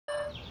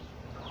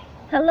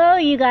Hello,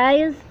 you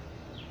guys.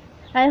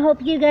 I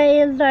hope you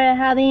guys are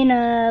having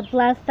a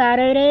blessed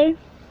Saturday.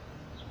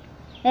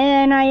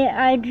 And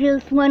I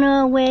just want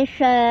to wish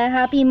a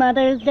happy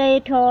Mother's Day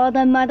to all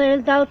the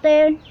mothers out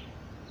there.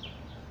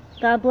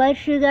 God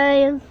bless you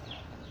guys.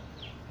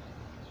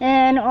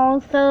 And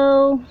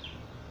also,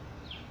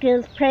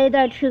 just pray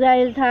that you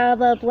guys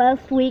have a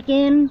blessed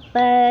weekend.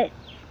 But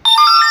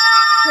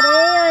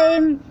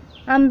today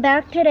I'm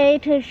back today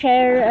to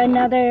share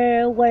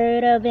another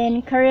word of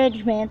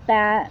encouragement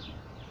that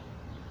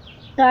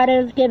God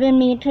has given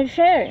me to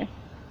share.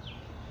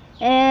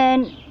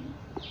 And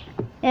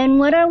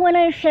what I want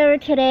to share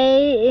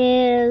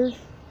today is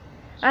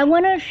I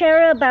want to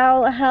share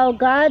about how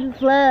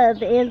God's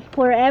love is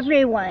for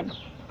everyone.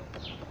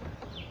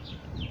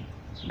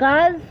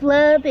 God's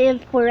love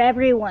is for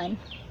everyone.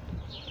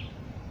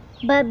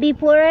 But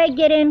before I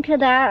get into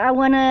that, I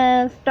want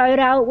to start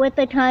out with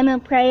a time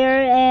of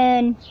prayer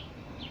and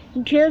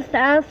just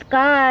ask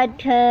God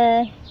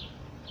to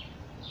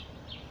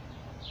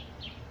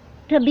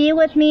be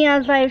with me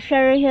as I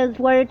share His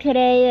word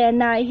today, and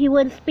that He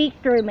would speak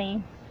through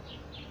me,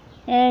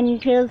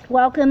 and just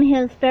welcome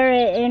His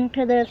Spirit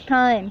into this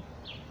time.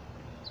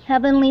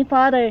 Heavenly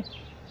Father,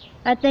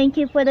 I thank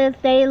You for this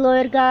day,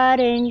 Lord God,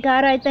 and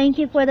God, I thank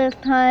You for this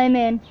time,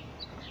 and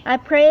I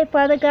pray,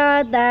 Father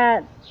God,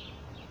 that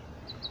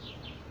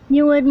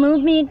You would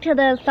move me to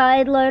the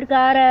side, Lord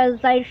God,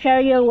 as I share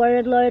Your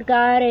word, Lord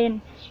God,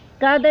 and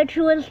God, that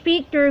You would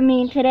speak through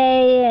me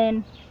today.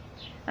 And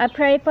I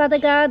pray, Father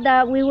God,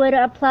 that we would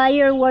apply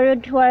Your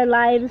word to our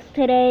lives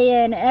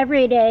today and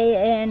every day.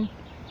 And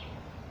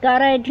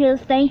God, I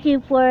just thank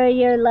You for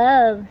Your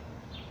love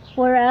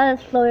for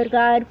us, Lord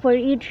God, for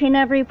each and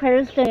every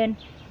person.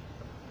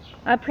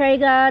 I pray,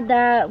 God,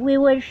 that we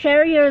would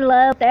share Your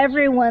love with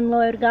everyone,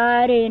 Lord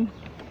God, and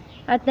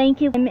I thank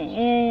You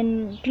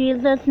in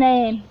Jesus'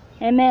 name.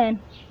 Amen.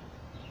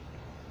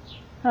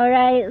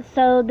 Alright,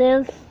 so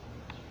this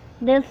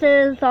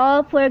is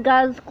all for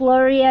God's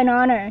glory and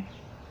honor.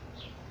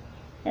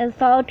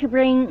 It's all to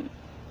bring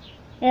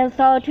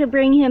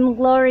Him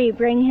glory,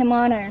 bring Him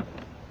honor.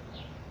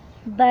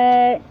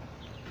 But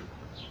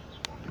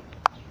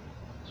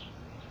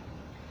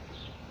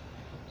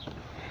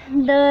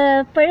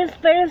the first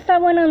verse I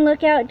want to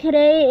look at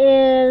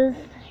today is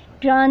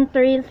John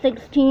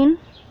 3:16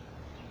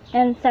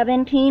 and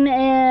 17,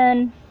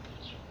 and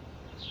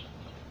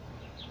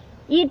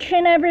each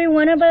and every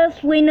one of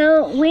us, we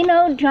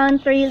know John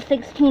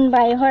 3:16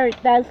 by heart.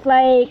 That's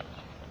like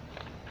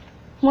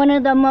one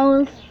of the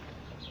most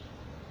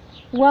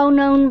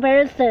well-known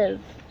verses.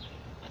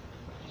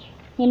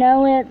 You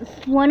know,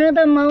 it's one of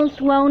the most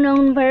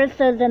well-known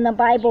verses in the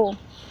Bible.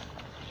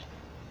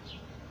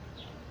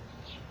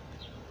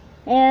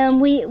 And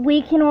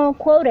we can all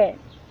quote it.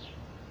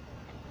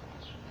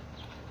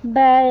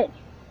 But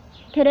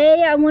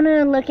today I want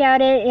to look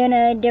at it in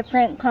a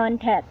different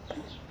context.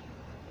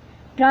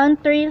 John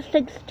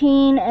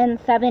 3:16 and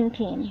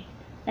 17.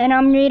 And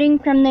I'm reading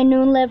from the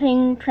New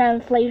Living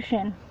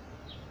Translation.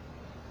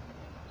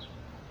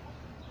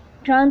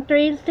 John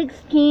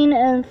 3:16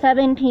 and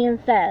 17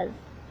 says,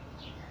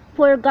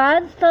 "For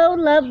God so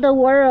loved the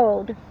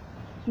world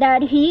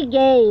that He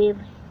gave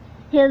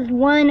His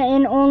one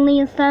and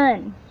only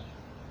Son,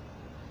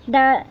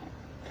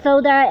 so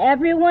that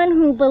everyone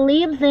who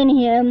believes in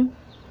Him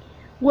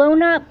will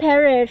not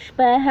perish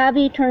but have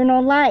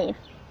eternal life.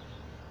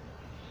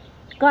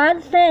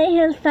 God sent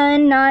His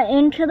Son not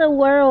into the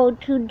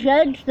world to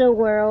judge the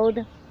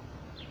world,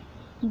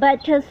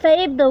 but to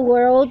save the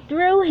world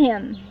through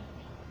Him."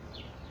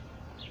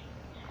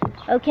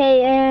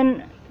 Okay,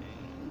 and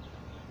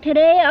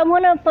today I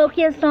want to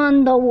focus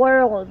on the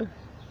world.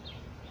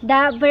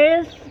 That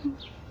verse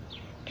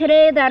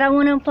today that I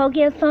want to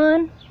focus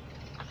on,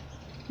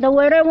 the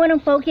word I want to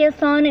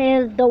focus on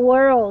is the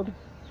world.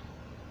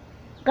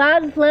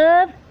 God's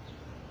love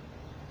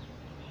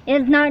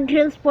is not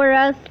just for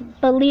us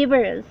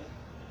believers.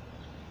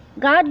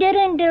 God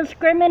didn't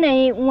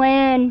discriminate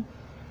when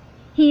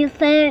He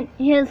sent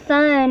His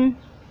Son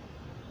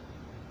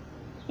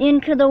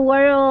into the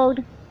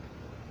world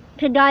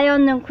to die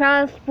on the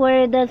cross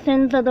for the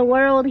sins of the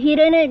world. He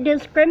didn't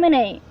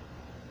discriminate.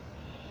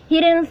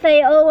 He didn't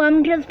say, "Oh,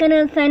 I'm just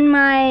gonna send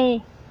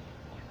my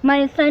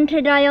Son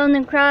to die on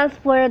the cross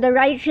for the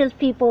righteous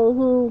people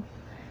who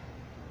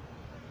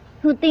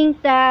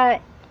think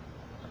that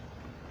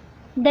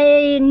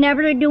they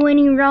never do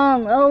any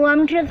wrong. Oh,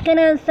 I'm just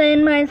gonna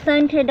send my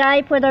Son to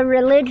die for the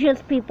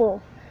religious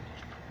people.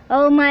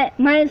 Oh,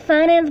 my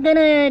Son is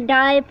gonna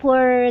die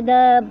for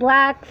the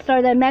blacks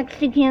or the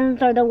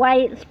Mexicans or the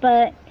whites,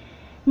 but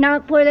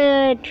not for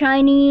the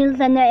Chinese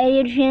and the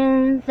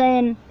Asians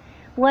and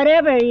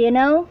whatever, you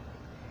know."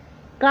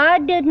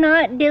 God did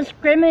not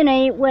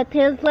discriminate with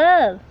His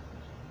love.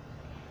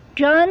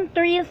 John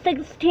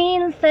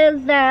 3:16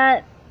 says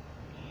that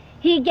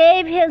He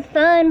gave His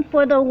Son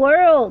for the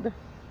world.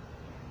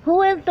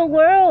 Who is the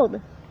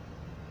world?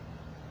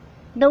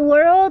 The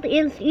world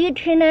is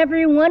each and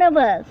every one of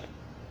us.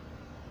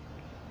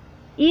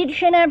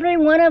 Each and every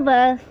one of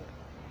us,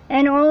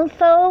 and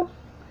also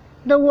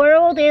The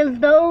world is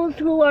those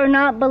who are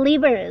not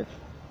believers.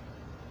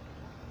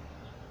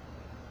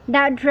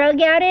 That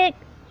drug addict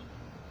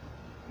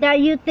that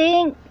you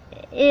think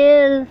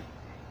is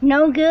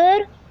no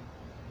good,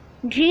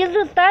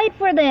 Jesus died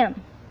for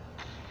them.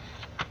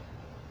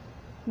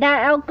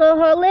 That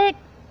alcoholic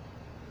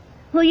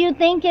who you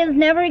think is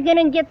never going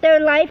to get their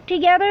life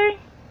together,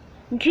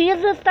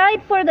 Jesus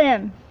died for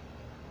them.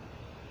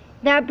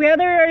 That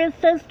brother or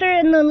sister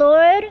in the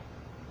Lord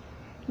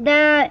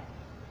that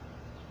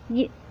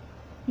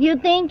you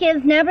think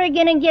is never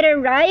going to get it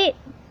right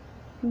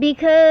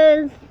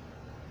because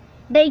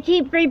they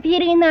keep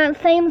repeating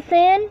that same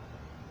sin.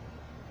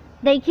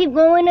 They keep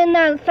going in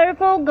that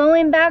circle,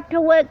 going back to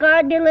what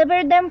God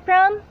delivered them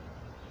from.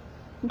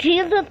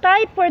 Jesus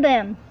died for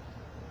them.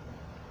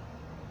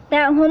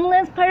 That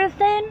homeless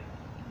person,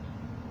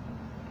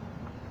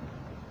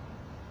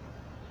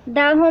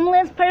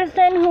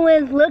 who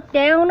is looked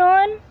down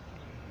on,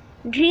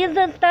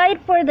 Jesus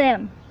died for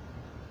them.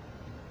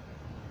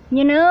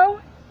 You know,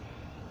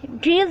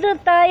 Jesus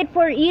died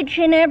for each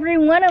and every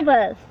one of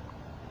us.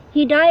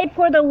 He died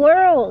for the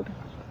world.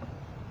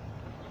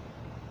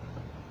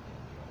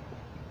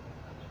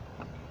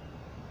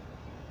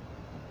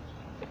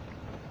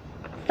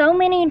 So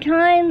many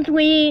times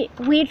we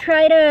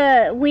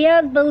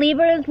as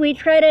believers, we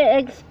try to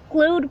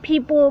exclude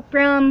people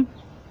from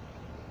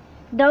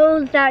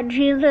those that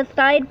Jesus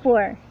died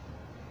for.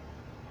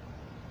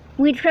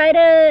 We try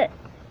to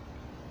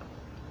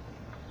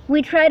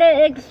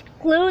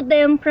exclude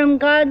them from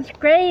God's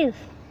grace.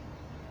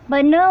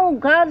 But no,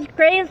 God's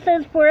grace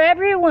is for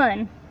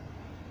everyone.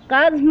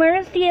 God's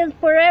mercy is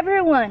for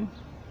everyone.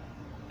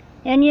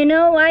 And you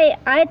know,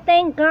 I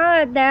thank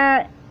God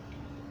that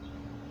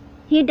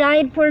He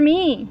died for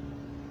me,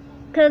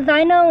 because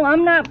I know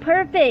I'm not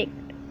perfect.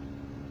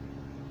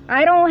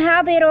 I don't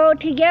have it all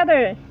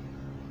together.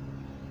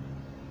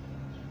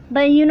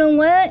 But you know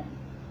what?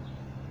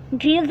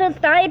 Jesus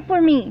died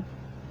for me.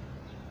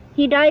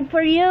 He died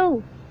for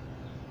you.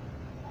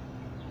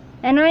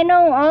 And I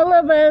know all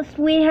of us,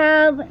 we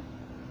have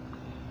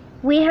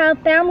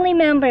family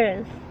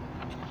members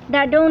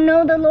that don't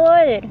know the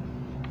Lord.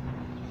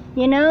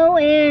 You know,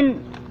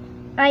 and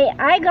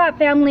I got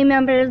family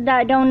members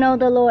that don't know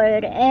the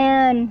Lord,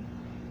 and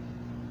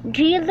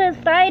Jesus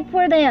died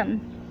for them.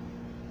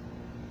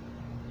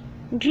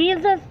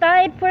 Jesus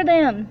died for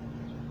them.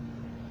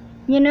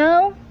 You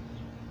know?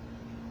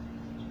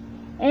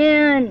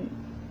 And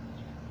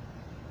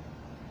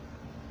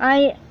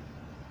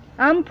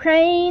I'm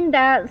praying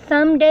that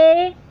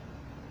someday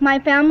my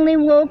family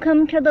will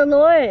come to the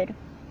Lord.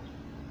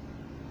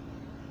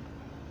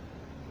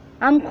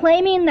 I'm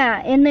claiming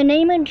that in the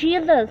name of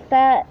Jesus,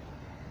 that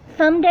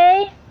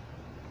someday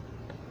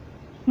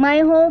my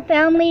whole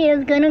family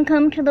is going to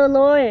come to the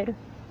Lord.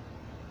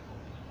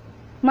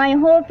 My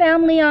whole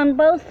family on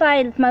both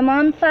sides, my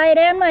mom's side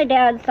and my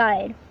dad's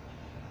side.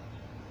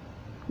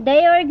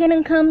 They are going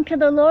to come to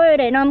the Lord,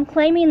 and I'm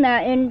claiming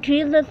that in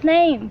Jesus'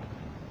 name.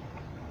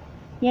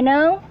 You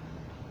know?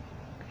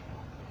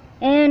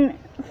 And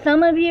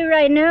some of you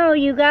right now,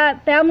 you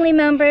got family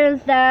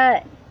members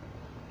that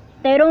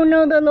they don't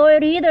know the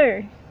Lord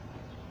either.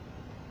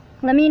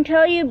 Let me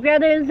tell you,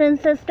 brothers and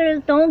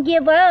sisters, don't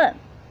give up.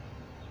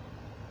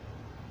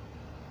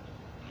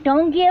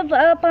 Don't give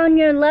up on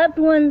your loved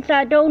ones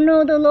that don't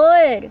know the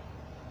Lord.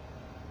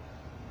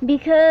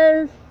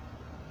 Because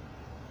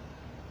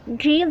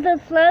Jesus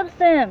loves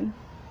them.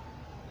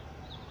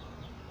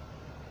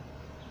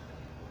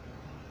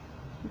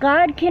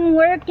 God can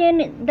work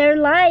in their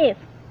life.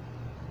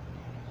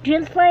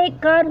 Just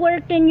like God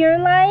worked in your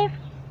life,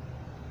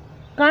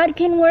 God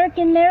can work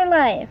in their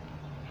life.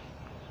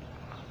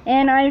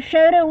 And I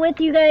shared it with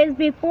you guys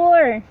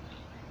before.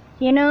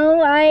 You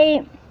know,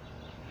 I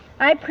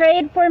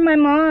prayed for my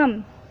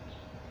mom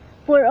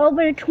for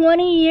over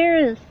 20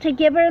 years to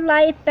give her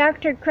life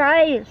back to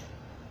Christ,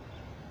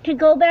 to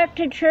go back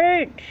to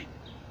church.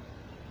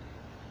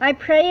 I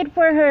prayed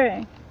for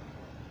her.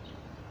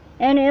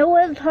 And it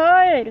was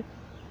hard.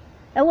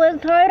 It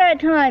was hard at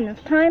times.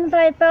 Times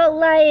I felt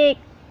like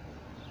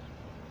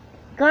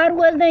God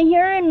wasn't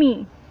hearing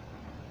me.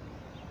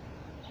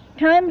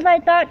 Times I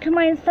thought to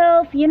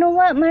myself, you know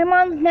what, my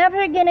mom's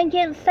never gonna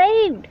get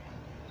saved.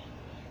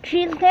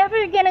 She's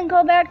never gonna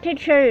go back to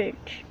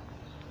church.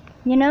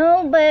 You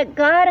know, but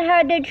God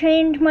had to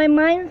change my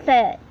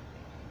mindset.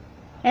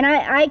 And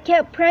I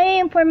kept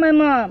praying for my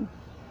mom.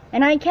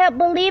 And I kept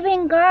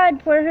believing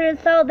God for her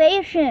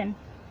salvation.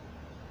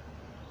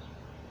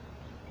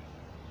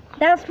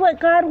 That's what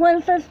God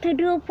wants us to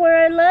do for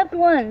our loved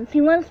ones.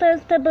 He wants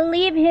us to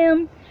believe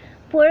Him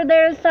for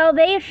their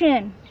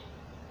salvation.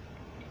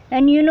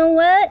 And you know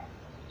what?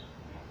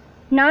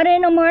 Not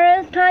in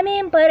Amara's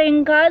timing, but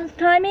in God's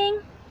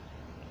timing,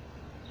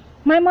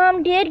 my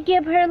mom did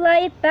give her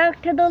life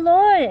back to the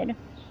Lord.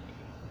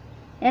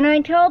 And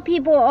I tell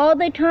people all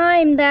the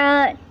time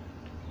that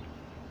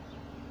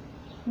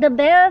the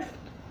best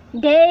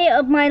day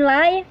of my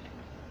life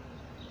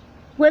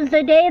was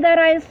the day that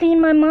I seen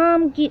my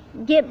mom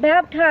get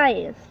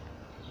baptized.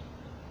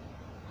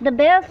 The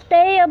best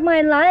day of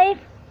my life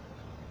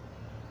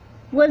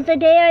was the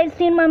day I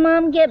seen my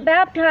mom get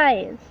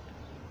baptized.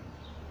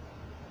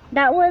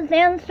 That was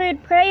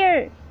answered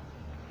prayer.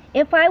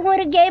 If I would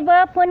have gave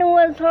up when it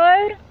was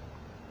hard,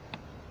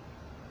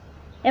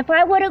 if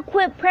I would have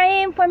quit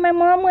praying for my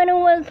mom when it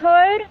was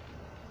hard,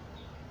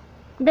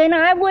 then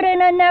I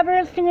wouldn't have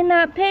never seen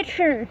that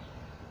picture.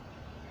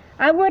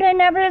 I would have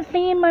never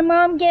seen my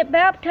mom get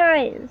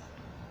baptized.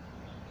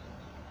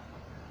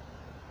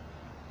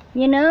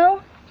 You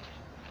know?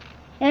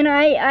 And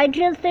I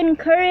just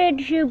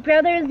encourage you,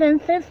 brothers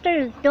and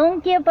sisters,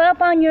 don't give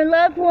up on your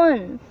loved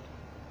ones.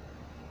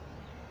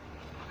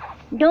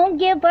 Don't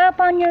give up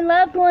on your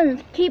loved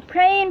ones. Keep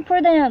praying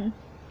for them.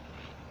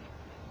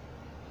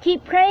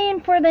 Keep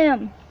praying for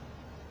them.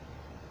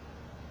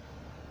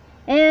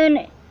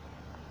 And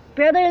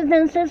brothers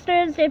and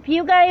sisters, if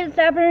you guys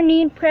ever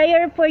need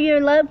prayer for your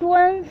loved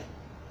ones,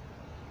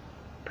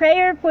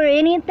 prayer for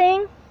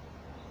anything,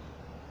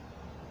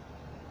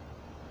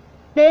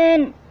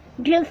 then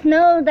just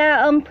know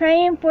that I'm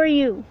praying for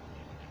you.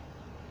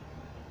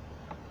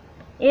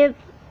 If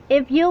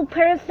you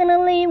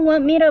personally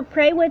want me to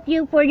pray with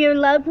you for your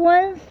loved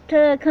ones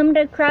to come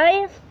to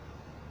Christ,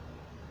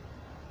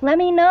 let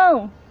me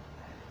know.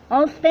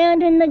 I'll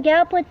stand in the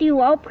gap with you.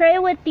 I'll pray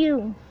with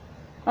you.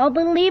 I'll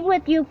believe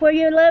with you for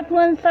your loved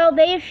one's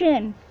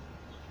salvation.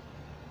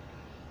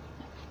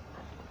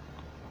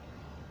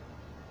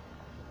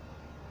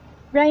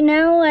 Right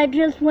now, I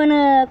just want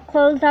to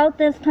close out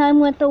this time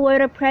with a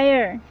word of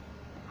prayer.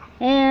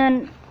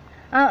 And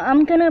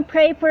I'm going to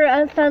pray for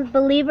us as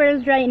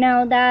believers right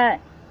now that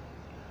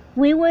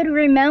we would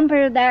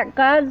remember that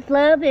God's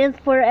love is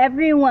for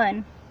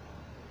everyone.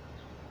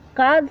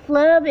 God's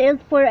love is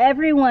for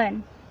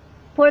everyone.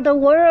 For the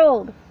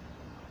world.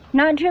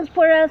 Not just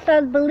for us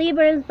as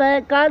believers,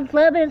 but God's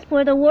love is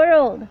for the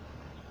world.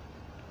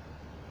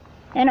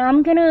 And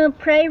I'm going to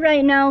pray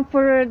right now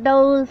for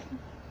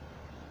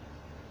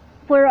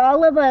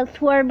all of us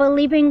who are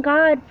believing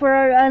God for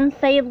our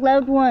unsaved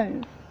loved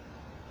ones.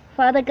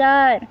 Father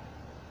God,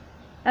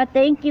 I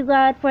thank you,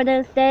 God, for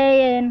this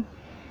day, and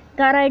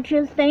God, I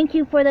just thank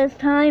you for this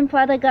time,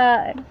 Father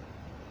God.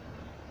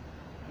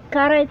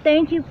 God, I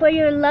thank you for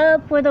your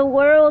love for the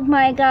world,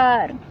 my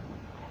God.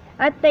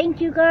 I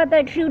thank you, God,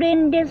 that you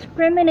didn't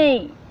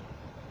discriminate.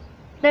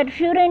 That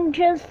you didn't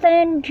just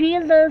send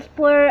Jesus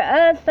for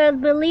us as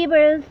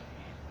believers,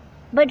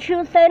 but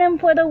you sent him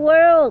for the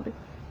world.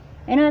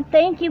 And I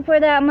thank you for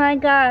that, my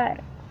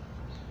God.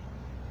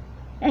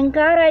 And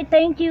God, I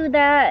thank you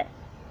that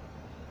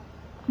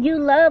you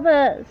love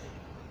us.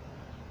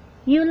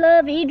 You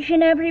love each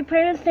and every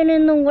person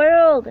in the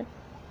world.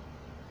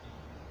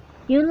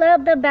 You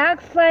love the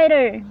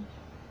backslider.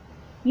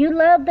 You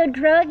love the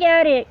drug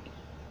addict.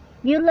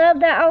 You love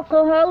the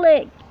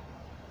alcoholic.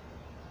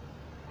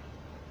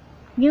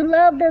 You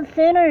love the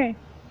sinner.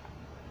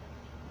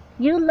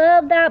 You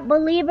love that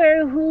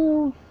believer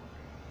who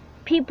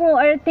people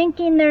are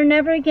thinking they're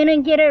never going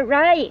to get it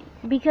right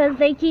because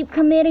they keep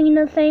committing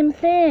the same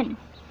sin.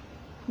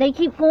 They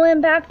keep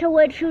going back to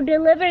what you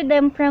delivered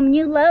them from.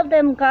 You love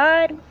them,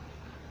 God.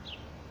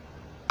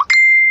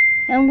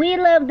 And we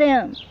love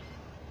them.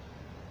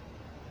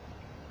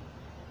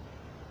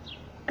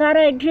 God,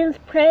 I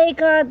just pray,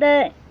 God,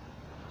 that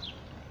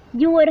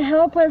you would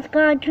help us,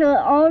 God, to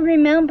all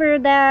remember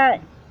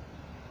that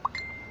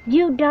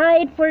you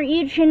died for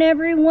each and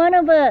every one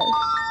of us.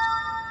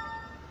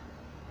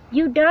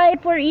 You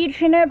died for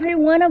each and every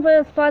one of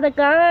us, Father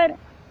God.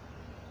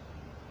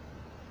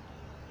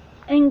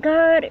 And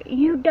God,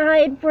 you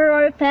died for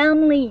our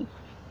family.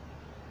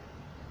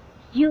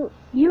 You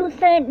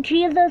sent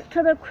Jesus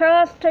to the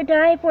cross to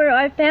die for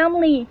our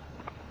family.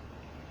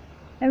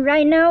 And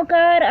right now,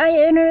 God,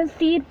 I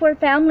intercede for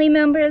family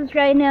members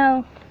right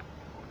now.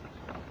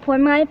 For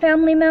my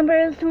family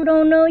members who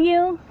don't know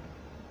you.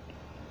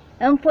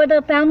 And for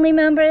the family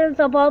members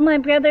of all my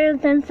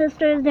brothers and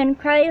sisters in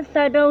Christ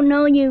that don't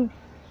know you.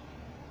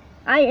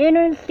 I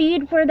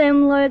intercede for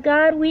them, Lord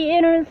God. We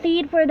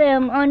intercede for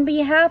them on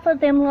behalf of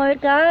them, Lord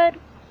God.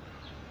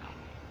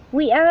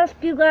 We ask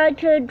you, God,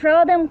 to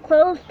draw them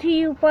close to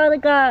you, Father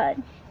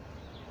God.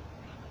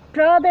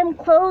 Draw them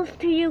close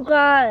to you,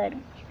 God.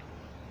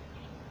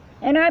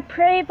 And I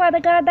pray, Father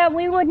God, that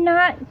we would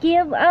not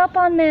give up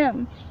on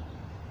them.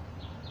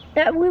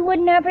 That we would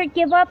never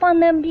give up on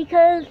them,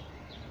 because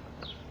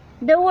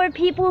there were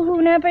people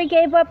who never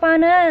gave up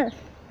on us.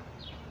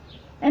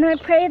 And I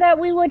pray that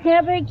we would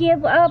never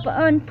give up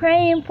on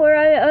praying for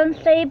our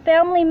unsaved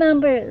family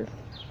members.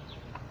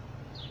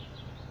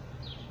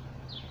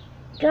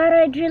 God,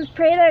 I just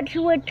pray that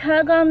you would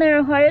tug on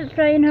their hearts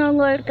right now,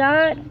 Lord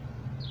God.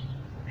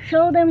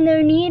 Show them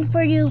their need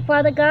for you,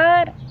 Father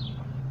God.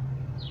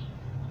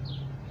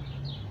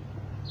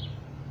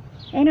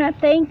 And I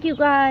thank you,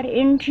 God,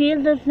 in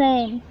Jesus'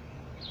 name.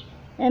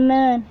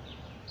 Amen.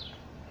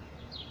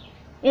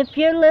 If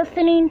you're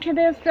listening to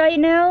this right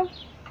now,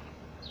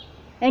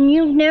 and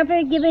you've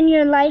never given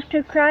your life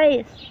to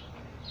Christ,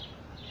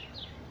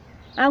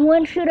 I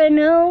want you to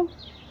know,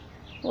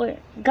 or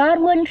God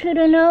wants you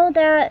to know,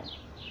 that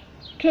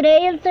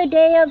Today is the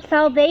day of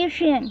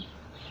salvation.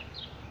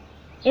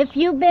 If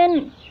you've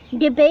been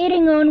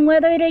debating on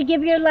whether to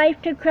give your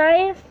life to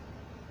Christ,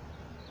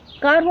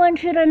 God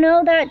wants you to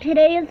know that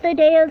today is the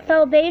day of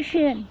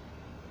salvation.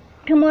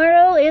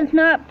 Tomorrow is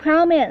not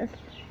promised.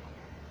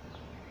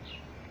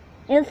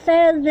 It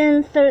says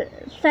in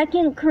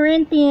 2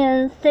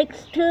 Corinthians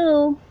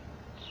 6:2,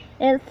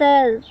 it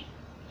says,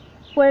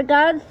 "For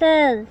God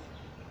says,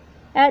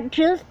 at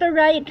just the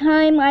right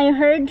time I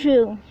heard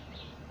you.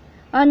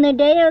 On the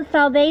day of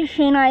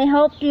salvation I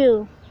helped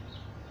you.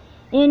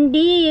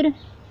 Indeed,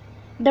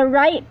 the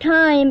right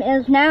time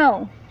is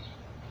now."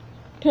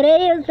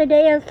 Today is the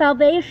day of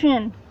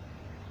salvation.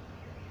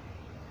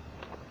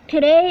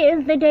 Today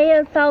is the day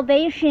of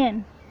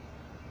salvation.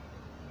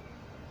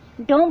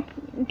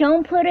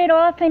 Don't put it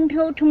off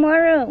until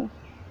tomorrow.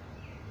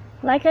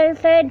 Like I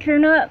said, you're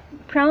not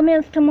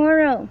promised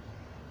tomorrow.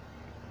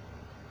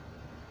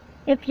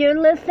 If you're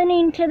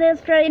listening to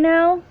this right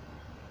now,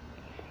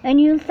 and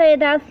you say,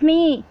 that's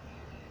me,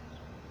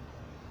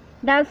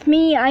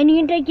 I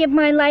need to give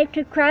my life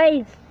to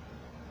Christ,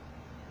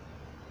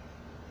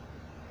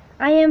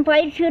 I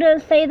invite you to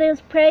say this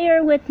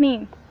prayer with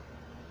me.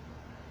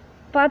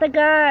 Father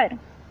God,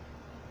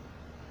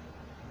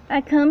 I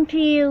come to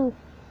you,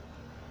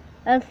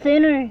 a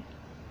sinner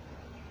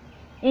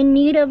in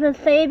need of a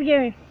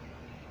Savior.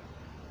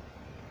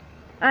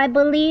 I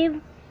believe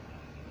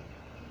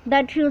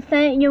that you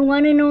sent your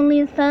one and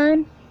only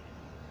Son,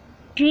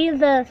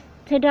 Jesus,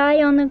 to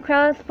die on the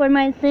cross for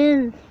my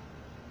sins,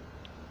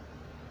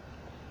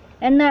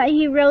 and that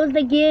He rose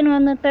again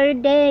on the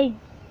third day.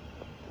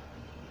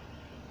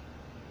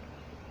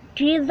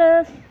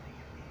 Jesus,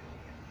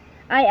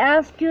 I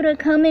ask you to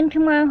come into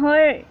my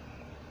heart,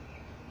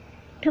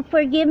 to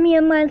forgive me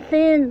of my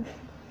sins.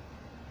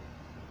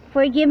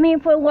 Forgive me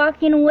for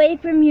walking away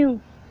from you,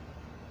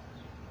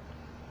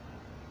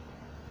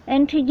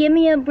 and to give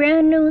me a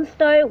brand new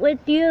start with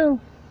you.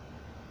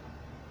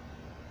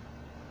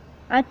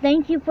 I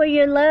thank you for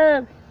your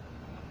love.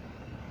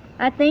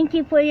 I thank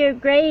you for your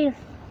grace.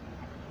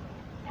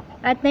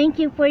 I thank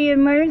you for your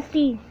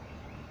mercy.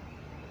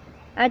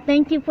 I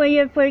thank you for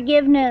your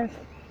forgiveness.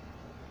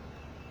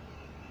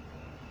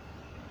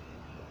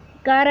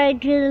 God, I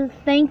just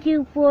thank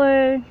you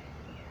for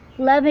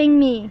loving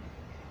me.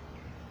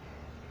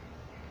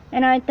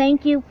 And I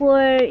thank you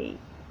for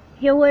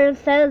your word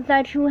says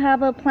that you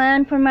have a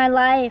plan for my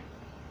life.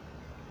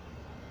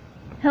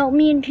 Help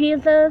me,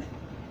 Jesus,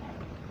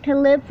 to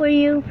live for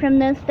you from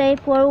this day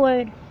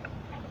forward.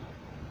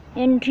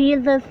 In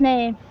Jesus'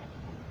 name,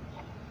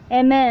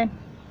 amen.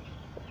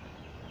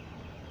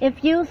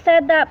 If you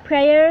said that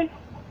prayer,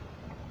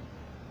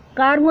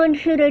 God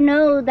wants you to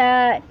know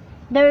that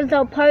there's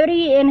a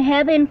party in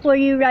heaven for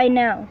you right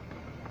now.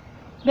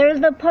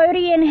 There's a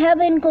party in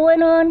heaven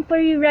going on for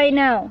you right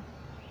now.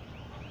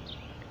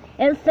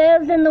 It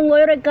says in the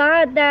Word of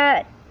God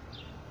that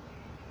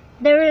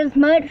there is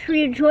much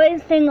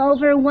rejoicing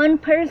over one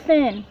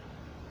person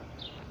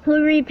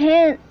who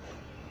repents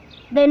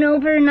than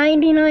over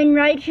 99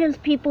 righteous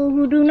people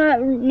who do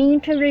not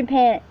need to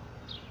repent.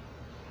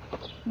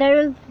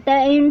 The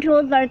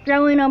angels are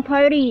throwing a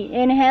party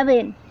in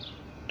heaven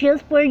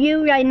just for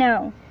you right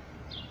now,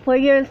 for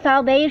your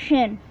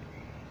salvation.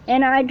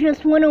 And I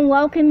just want to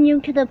welcome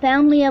you to the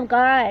family of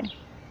God.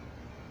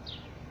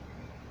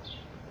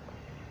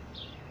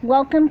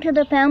 Welcome to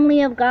the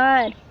family of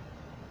God.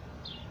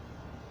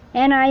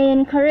 And I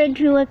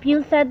encourage you, if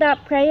you said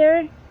that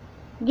prayer,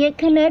 get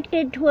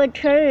connected to a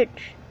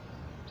church.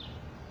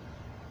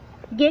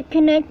 Get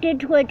connected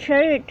to a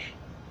church.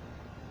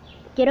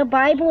 Get a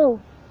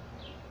Bible.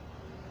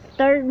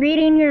 Start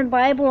reading your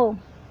Bible.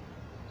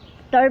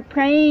 Start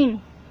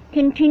praying.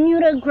 Continue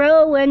to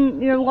grow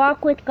in your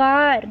walk with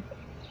God.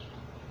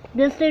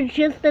 This is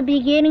just the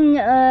beginning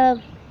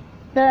of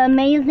the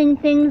amazing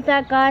things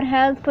that God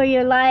has for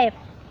your life.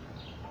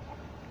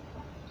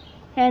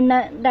 And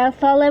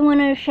that's all I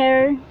want to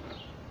share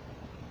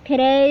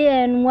today.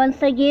 And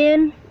once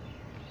again,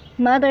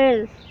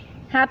 mothers,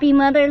 happy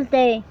Mother's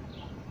Day.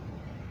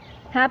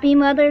 Happy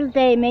Mother's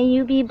Day. May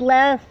you be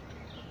blessed.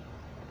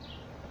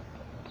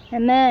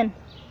 Amen.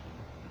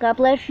 God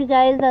bless you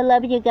guys. I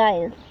love you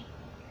guys.